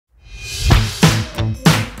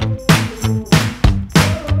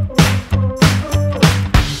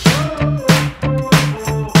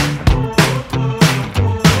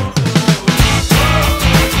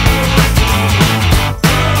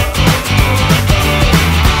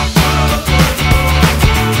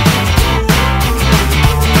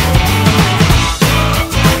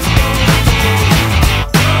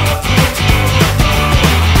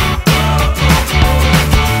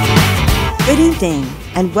evening,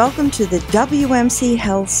 and welcome to the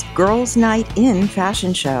WMCHealth's Girls Night In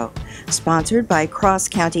Fashion Show, sponsored by Cross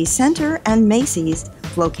County Center and Macys,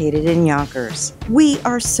 located in Yonkers. We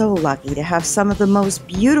are so lucky to have some of the most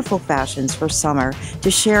beautiful fashions for summer to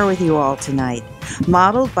share with you all tonight,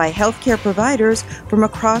 modeled by healthcare providers from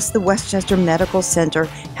across the Westchester Medical Center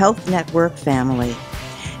Health Network family.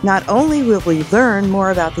 Not only will we learn more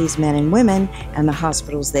about these men and women and the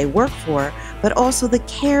hospitals they work for, but also the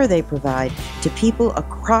care they provide to people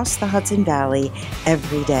across the Hudson Valley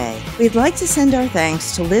every day. We'd like to send our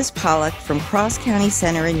thanks to Liz Pollock from Cross County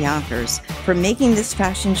Center in Yonkers for making this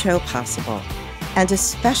fashion show possible. And a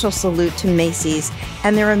special salute to Macys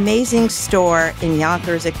and their amazing store in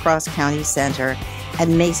Yonkers at Cross County Center,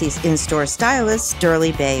 and Macys in-store stylist,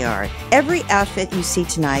 Durley Bayard. Every outfit you see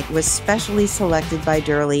tonight was specially selected by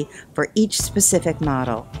Durley for each specific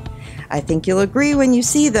model. I think you'll agree when you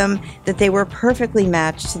see them that they were perfectly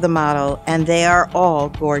matched to the model, and they are all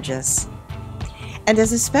gorgeous. And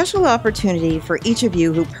as a special opportunity for each of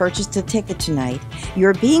you who purchased a ticket tonight,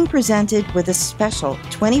 you're being presented with a special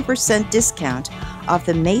 20% discount off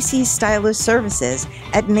the Macys stylist services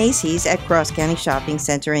at Macys at Cross County Shopping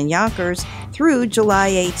Center in Yonkers through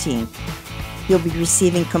July 18th. You'll be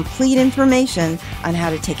receiving complete information on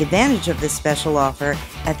how to take advantage of this special offer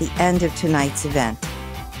at the end of tonight's event.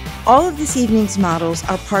 All of this evening's models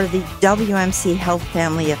are part of the WMCHealth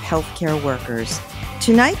family of healthcare workers.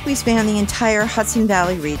 Tonight we span the entire Hudson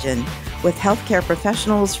Valley region with healthcare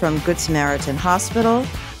professionals from Good Samaritan Hospital,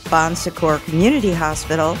 Bon Secours Community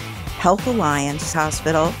Hospital, Health Alliance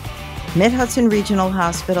Hospital, Mid-Hudson Regional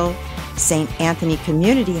Hospital, St. Anthony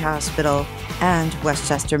Community Hospital, and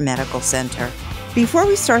Westchester Medical Center. Before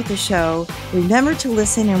we start the show, remember to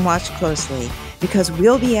listen and watch closely, because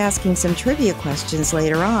we'll be asking some trivia questions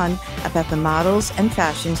later on about the models and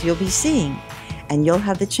fashions you'll be seeing, and you'll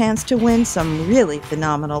have the chance to win some really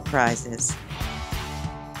phenomenal prizes.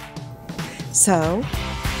 So,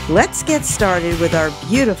 let's get started with our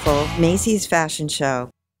beautiful Macys fashion show.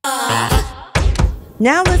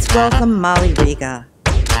 Now let's welcome Molly Riga.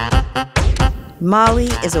 Molly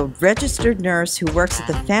is a registered nurse who works at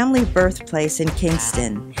the Family Birthplace in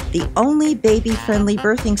Kingston, the only baby-friendly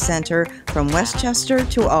birthing center from Westchester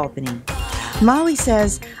to Albany. Molly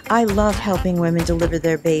says, "I love helping women deliver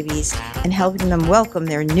their babies and helping them welcome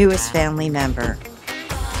their newest family member."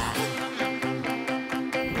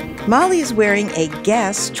 Molly is wearing a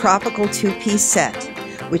Guess tropical two-piece set,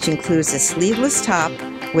 which includes a sleeveless top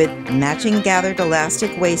with matching gathered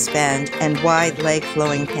elastic waistband and wide leg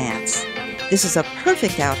flowing pants. This is a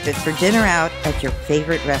perfect outfit for dinner out at your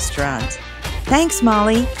favorite restaurant. Thanks,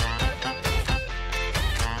 Molly.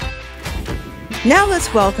 Now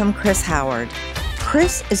let's welcome Chris Howard.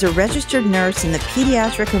 Chris is a registered nurse in the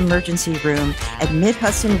pediatric emergency room at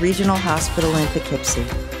Mid-Hudson Regional Hospital in Poughkeepsie.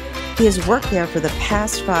 He has worked there for the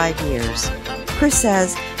past 5 years. Chris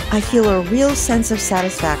says, "I feel a real sense of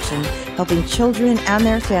satisfaction helping children and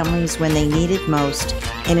their families when they need it most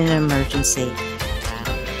in an emergency."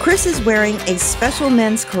 Chris is wearing a special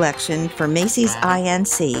men's collection for Macys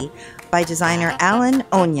INC by designer Alan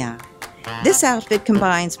Onya. This outfit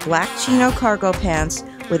combines black chino cargo pants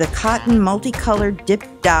with a cotton multicolored dip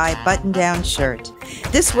dye button-down shirt.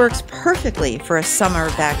 This works perfectly for a summer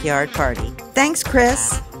backyard party. Thanks,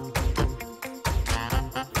 Chris.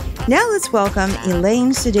 Now let's welcome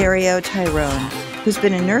Elaine Siderio Tyrone, who's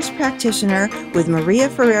been a nurse practitioner with Maria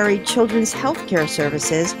Ferrari Children's Healthcare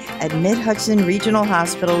Services at Mid-Hudson Regional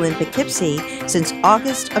Hospital in Poughkeepsie since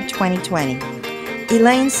August of 2020.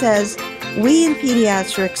 Elaine says, "We in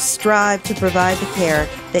pediatrics strive to provide the care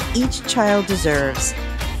that each child deserves.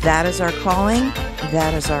 That is our calling,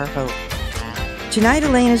 that is our hope." Tonight,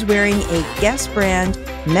 Elaine is wearing a Guess brand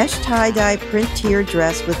mesh tie-dye print tier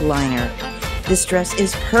dress with liner. This dress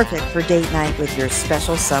is perfect for date night with your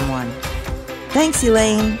special someone. Thanks,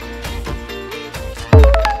 Elaine.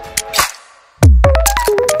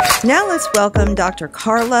 Now let's welcome Dr.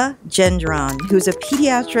 Carla Gendron, who's a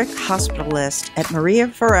pediatric hospitalist at Maria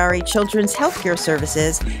Ferrari Children's Healthcare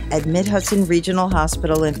Services at Mid-Hudson Regional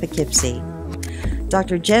Hospital in Poughkeepsie.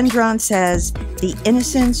 Dr. Gendron says, "The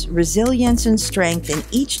innocence, resilience, and strength in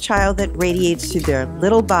each child that radiates through their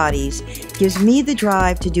little bodies gives me the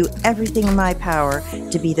drive to do everything in my power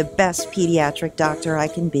to be the best pediatric doctor I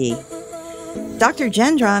can be." Dr.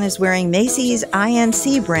 Gendron is wearing Macys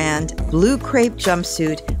INC brand blue crepe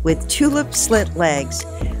jumpsuit with tulip slit legs,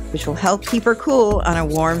 which will help keep her cool on a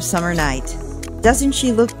warm summer night. Doesn't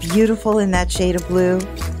she look beautiful in that shade of blue?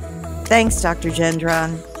 Thanks, Dr.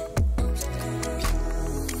 Gendron.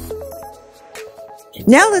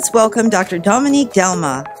 Now let's welcome Dr. Dominique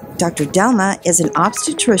Delma. Dr. Delma is an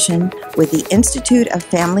obstetrician with the Institute of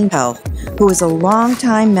Family Health, who is a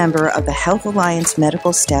longtime member of the Health Alliance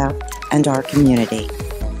medical staff and our community.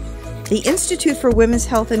 The Institute for Women's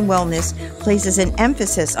Health and Wellness places an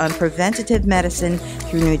emphasis on preventative medicine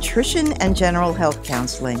through nutrition and general health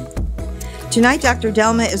counseling. Tonight, Dr.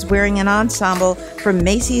 Delma is wearing an ensemble from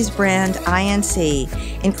Macys brand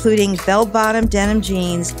INC, including bell-bottom denim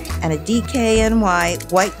jeans and a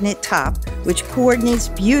DKNY white knit top, which coordinates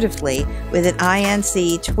beautifully with an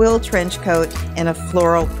INC twill trench coat in a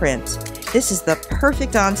floral print. This is the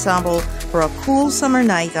perfect ensemble for a cool summer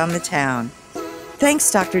night on the town.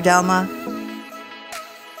 Thanks, Dr. Delma.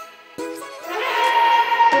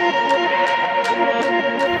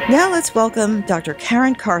 Now let's welcome Dr.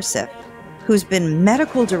 Karen Karsif, who's been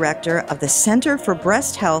medical director of the Center for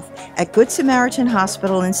Breast Health at Good Samaritan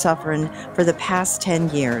Hospital in Suffern for the past 10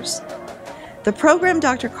 years. The program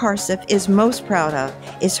Dr. Karsif is most proud of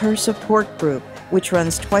is her support group, which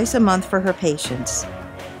runs twice a month for her patients.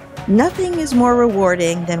 Nothing is more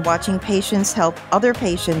rewarding than watching patients help other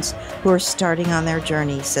patients who are starting on their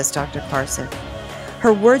journey, says Dr. Karsif.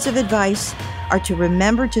 Her words of advice are to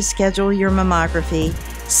remember to schedule your mammography,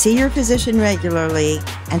 see your physician regularly,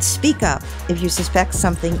 and speak up if you suspect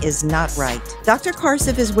something is not right. Dr.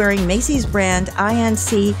 Karsif is wearing Macys brand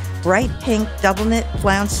INC bright pink double knit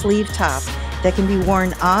flounce sleeve top that can be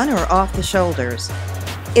worn on or off the shoulders.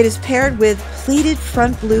 It is paired with pleated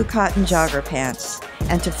front blue cotton jogger pants,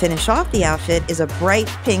 and to finish off the outfit is a bright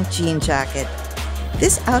pink jean jacket.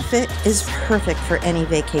 This outfit is perfect for any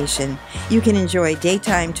vacation. You can enjoy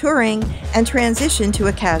daytime touring and transition to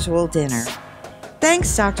a casual dinner.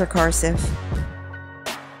 Thanks, Dr. Karsif.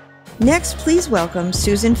 Next, please welcome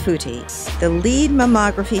Susan Footy, the lead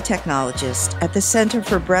mammography technologist at the Center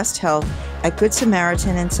for Breast Health at Good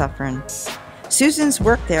Samaritan in Suffern. Susan's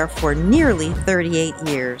worked there for nearly 38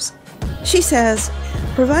 years. She says,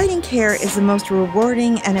 providing care is the most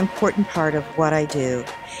rewarding and important part of what I do,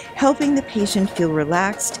 helping the patient feel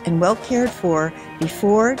relaxed and well cared for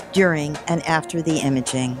before, during, and after the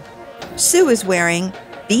imaging. Sue is wearing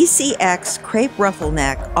BCX crepe ruffle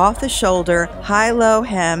neck, off-the-shoulder, high-low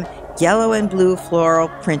hem, yellow and blue floral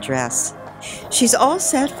print dress. She's all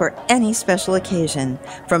set for any special occasion,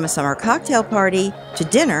 from a summer cocktail party to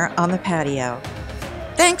dinner on the patio.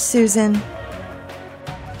 Thanks, Susan.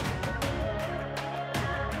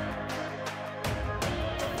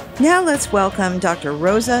 Now let's welcome Dr.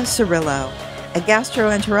 Rosa Cirillo, a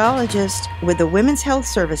gastroenterologist with the Women's Health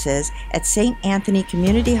Services at St. Anthony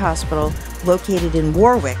Community Hospital located in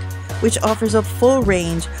Warwick, which offers a full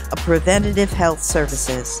range of preventative health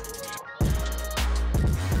services.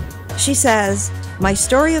 She says, my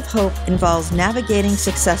story of hope involves navigating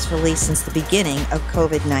successfully since the beginning of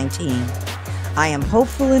COVID-19. I am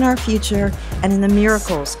hopeful in our future and in the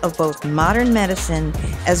miracles of both modern medicine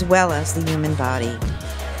as well as the human body.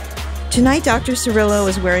 Tonight, Dr. Cirillo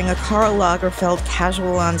is wearing a Karl Lagerfeld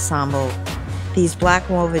casual ensemble. These black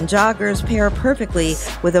woven joggers pair perfectly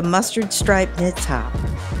with a mustard striped knit top.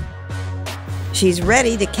 She's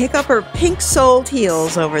ready to kick up her pink-soled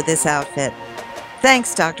heels over this outfit.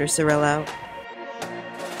 Thanks, Dr. Cirillo.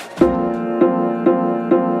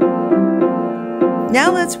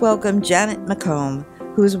 Now let's welcome Janet McComb,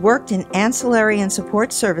 who's worked in ancillary and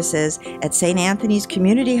support services at St. Anthony's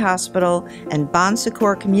Community Hospital and Bon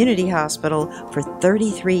Secours Community Hospital for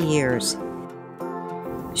 33 years.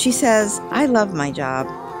 She says, I love my job.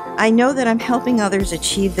 I know that I'm helping others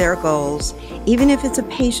achieve their goals, even if it's a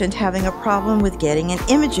patient having a problem with getting an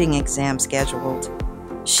imaging exam scheduled.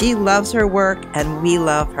 She loves her work, and we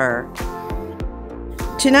love her.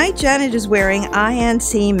 Tonight, Janet is wearing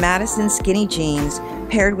INC Madison skinny jeans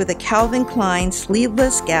paired with a Calvin Klein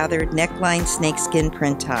sleeveless gathered neckline snakeskin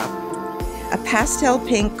print top. A pastel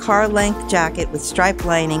pink car-length jacket with striped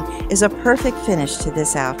lining is a perfect finish to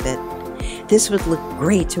this outfit. This would look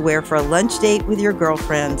great to wear for a lunch date with your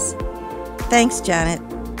girlfriends. Thanks, Janet.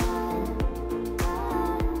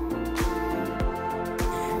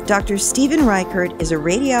 Dr. Stephen Reichert is a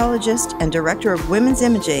radiologist and director of women's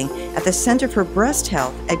imaging at the Center for Breast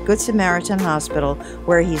Health at Good Samaritan Hospital,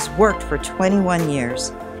 where he's worked for 21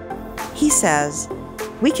 years. He says,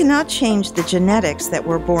 we cannot change the genetics that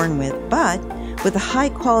we're born with, but with the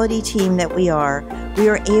high-quality team that we are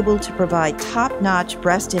able to provide top-notch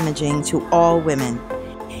breast imaging to all women.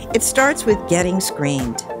 It starts with getting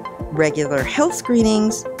screened. Regular health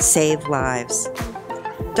screenings save lives.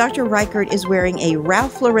 Dr. Reichert is wearing a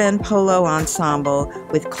Ralph Lauren polo ensemble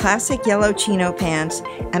with classic yellow chino pants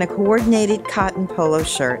and a coordinated cotton polo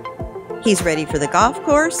shirt. He's ready for the golf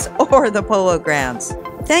course or the polo grounds.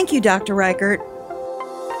 Thank you, Dr. Reichert.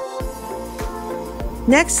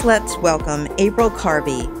 Next, let's welcome April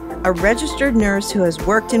Carby, a registered nurse who has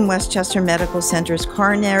worked in Westchester Medical Center's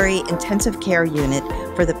coronary intensive care unit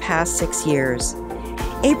for the past 6 years.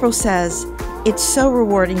 April says, "It's so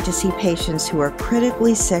rewarding to see patients who are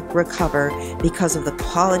critically sick recover because of the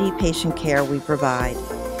quality patient care we provide."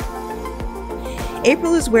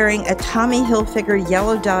 April is wearing a Tommy Hilfiger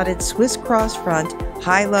yellow-dotted Swiss cross front,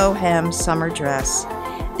 high-low hem summer dress.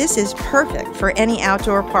 This is perfect for any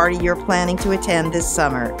outdoor party you're planning to attend this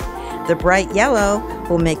summer. The bright yellow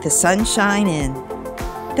will make the sun shine in.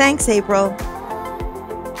 Thanks, April.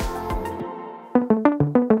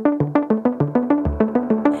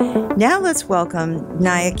 Now let's welcome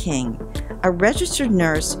Naya King, a registered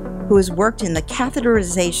nurse who has worked in the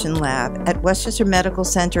catheterization lab at Westchester Medical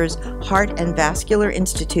Center's Heart and Vascular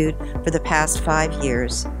Institute for the past 5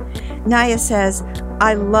 years. Naya says,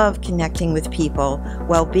 "I love connecting with people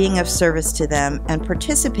while being of service to them and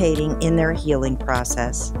participating in their healing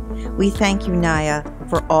process." We thank you, Naya,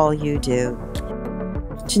 for all you do.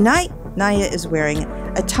 Tonight, Naya is wearing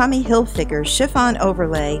a Tommy Hilfiger chiffon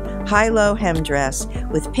overlay high-low hem dress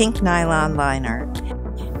with pink nylon liner.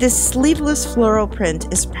 This sleeveless floral print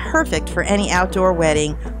is perfect for any outdoor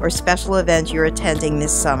wedding or special event you're attending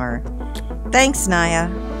this summer. Thanks, Naya.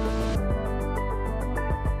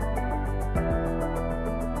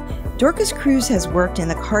 Dorcas Cruz has worked in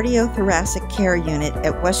the cardiothoracic care unit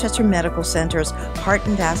at Westchester Medical Center's Heart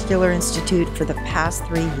and Vascular Institute for the past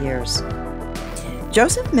 3 years.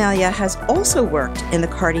 Joseph Malia has also worked in the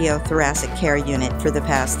cardiothoracic care unit for the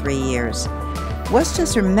past 3 years.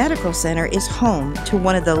 Westchester Medical Center is home to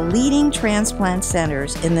one of the leading transplant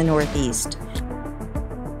centers in the Northeast.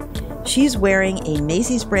 She's wearing a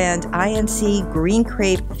Macys brand INC green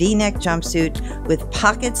crepe V-neck jumpsuit with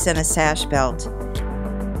pockets and a sash belt.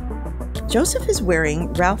 Joseph is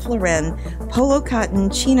wearing Ralph Lauren polo cotton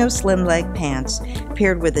chino slim leg pants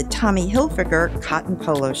paired with a Tommy Hilfiger cotton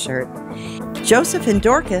polo shirt. Joseph and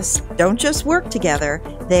Dorcas don't just work together,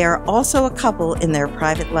 they are also a couple in their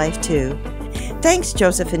private life too. Thanks,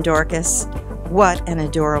 Joseph and Dorcas. What an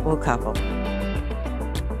adorable couple.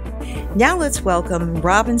 Now let's welcome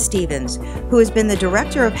Robin Stevens, who has been the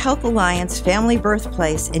Director of Health Alliance Family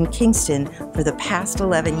Birthplace in Kingston for the past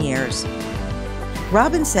 11 years.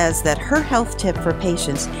 Robin says that her health tip for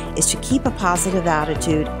patients is to keep a positive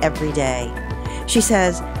attitude every day. She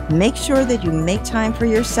says, make sure that you make time for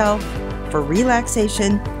yourself, for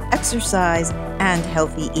relaxation, exercise, and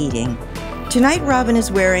healthy eating. Tonight, Robin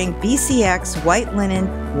is wearing BCX white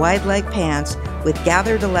linen wide leg pants with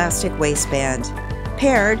gathered elastic waistband,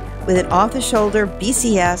 paired with an off-the-shoulder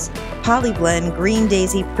BCS Polyblend green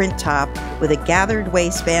daisy print top with a gathered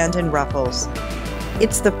waistband and ruffles.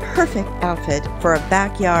 It's the perfect outfit for a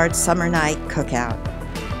backyard summer night cookout.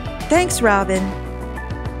 Thanks, Robin.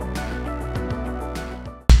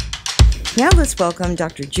 Now let's welcome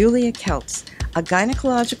Dr. Julia Keltz, a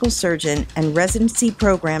gynecological surgeon and residency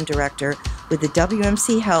program director with the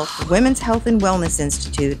WMCHealth Women's Health and Wellness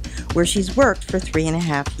Institute, where she's worked for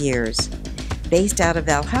 3.5 years. Based out of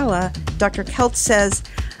Valhalla, Dr. Keltz says,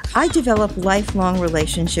 "I develop lifelong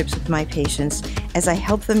relationships with my patients as I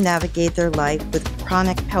help them navigate their life with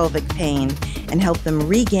chronic pelvic pain and help them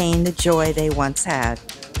regain the joy they once had."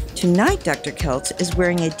 Tonight, Dr. Keltz is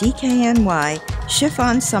wearing a DKNY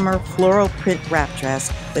chiffon summer floral print wrap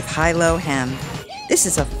dress with high-low hem. This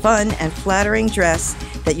is a fun and flattering dress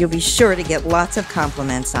that you'll be sure to get lots of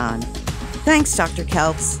compliments on. Thanks, Dr.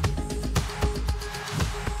 Keltz.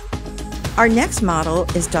 Our next model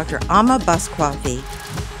is Dr. Amma Busquafi,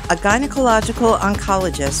 a gynecological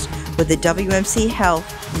oncologist with the WMCHealth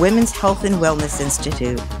Women's Health and Wellness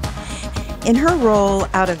Institute. In her role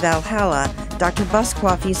out of Valhalla, Dr.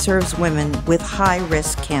 Busquafi serves women with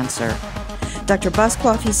high-risk cancer. Dr.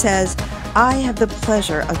 Busquafi says, "I have the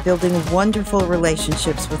pleasure of building wonderful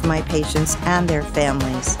relationships with my patients and their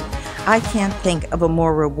families. I can't think of a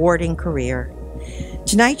more rewarding career."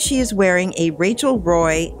 Tonight she is wearing a Rachel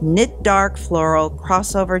Roy knit dark floral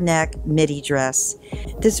crossover neck midi dress.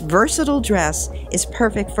 This versatile dress is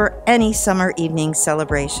perfect for any summer evening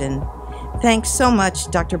celebration. Thanks so much,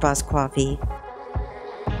 Dr. Busquafi.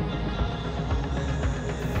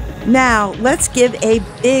 Now, let's give a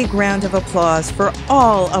big round of applause for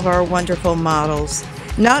all of our wonderful models,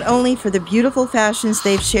 not only for the beautiful fashions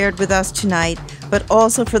they've shared with us tonight, but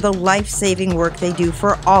also for the life-saving work they do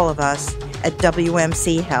for all of us at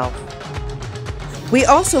WMCHealth. We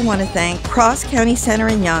also want to thank Cross County Center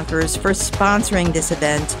in Yonkers for sponsoring this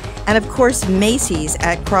event, and of course Macys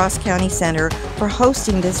at Cross County Center for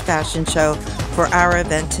hosting this fashion show for our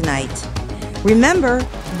event tonight. Remember,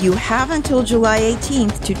 you have until July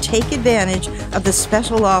 18th to take advantage of the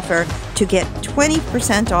special offer to get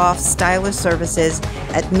 20% off stylist services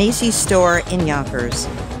at Macys store in Yonkers.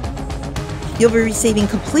 You'll be receiving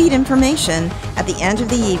complete information at the end of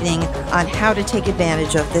the evening on how to take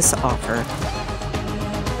advantage of this offer.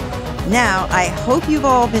 Now, I hope you've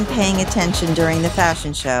all been paying attention during the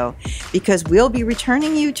fashion show, because we'll be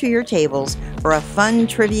returning you to your tables for a fun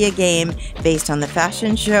trivia game based on the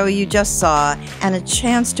fashion show you just saw and a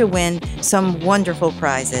chance to win some wonderful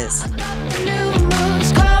prizes. New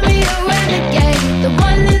moves, call me a renegade, the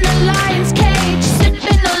one in the lion's cage.